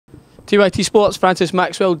TYTSports, Francis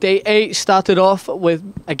Maxwell. Day 8 started off with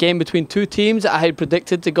a game between two teams that I had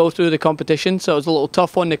predicted to go through the competition, so it was a little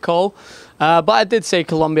tough one to call. But I did say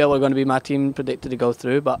Colombia were going to be my team predicted to go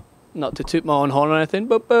through, but not to toot my own horn or anything.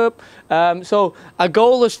 So a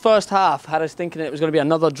goalless first half had us thinking it was going to be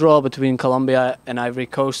another draw between Colombia and Ivory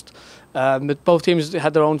Coast. But both teams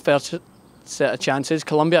had their own fair set of chances.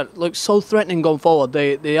 Colombia looks so threatening going forward.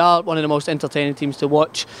 They are one of the most entertaining teams to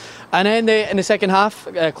watch. And then in the second half,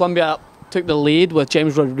 Colombia took the lead with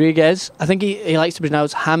James Rodriguez. I think he likes to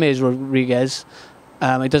pronounce James Rodriguez.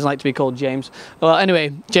 He doesn't like to be called James. Well,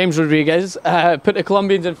 anyway, James Rodriguez put the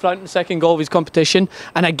Colombians in front in the second goal of his competition.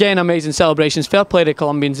 And again, amazing celebrations. Fair play to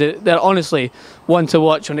Colombians. They're honestly one to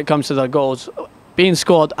watch when it comes to their goals being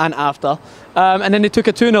scored and after. And then they took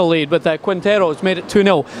a 2-0 lead with Quintero. It's made it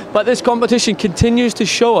 2-0. But this competition continues to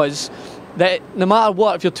show us that no matter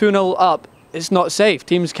what, if you're 2-0 up, it's not safe.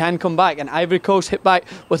 Teams can come back, and Ivory Coast hit back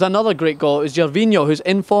with another great goal. It was Gervinho, who's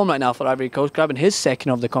in form right now for Ivory Coast, grabbing his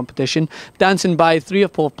second of the competition, dancing by 3 or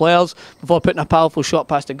 4 players before putting a powerful shot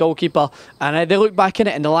past the goalkeeper. And they looked back in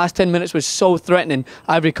it, and the last 10 minutes was so threatening.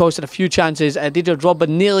 Ivory Coast had a few chances. Didier Drogba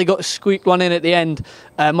nearly got squeaked one in at the end,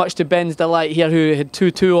 much to Ben's delight here, who had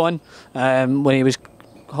 2-2 on when he was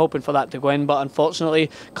hoping for that to go in, but unfortunately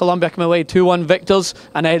Colombia come away 2-1 victors,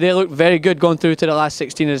 and they look very good going through to the last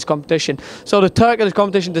 16 of this competition. So the Turk of this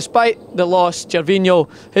competition, despite the loss, Gervinho,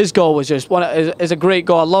 his goal was just is a great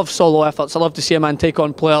goal. I love solo efforts. I love to see a man take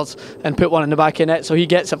on players and put one in the back of the net, so he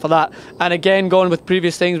gets it for that. And again, going with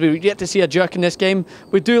previous things, we get to see a jerk in this game.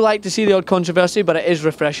 We do like to see the odd controversy, but it is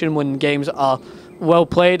refreshing when games are well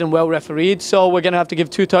played and well refereed. So we're going to have to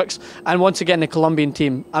give 2 Turks, and once again the Colombian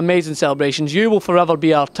team, amazing celebrations. You will forever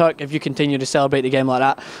be our Turk if you continue to celebrate the game like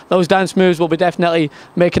that. Those dance moves will be definitely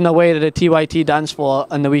making their way to the TYT dance floor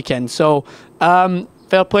on the weekend. So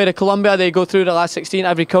fair play to Colombia. They go through the last 16.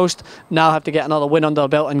 Ivory Coast now have to get another win under their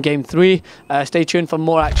belt in game 3. Stay tuned for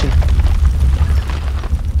more action.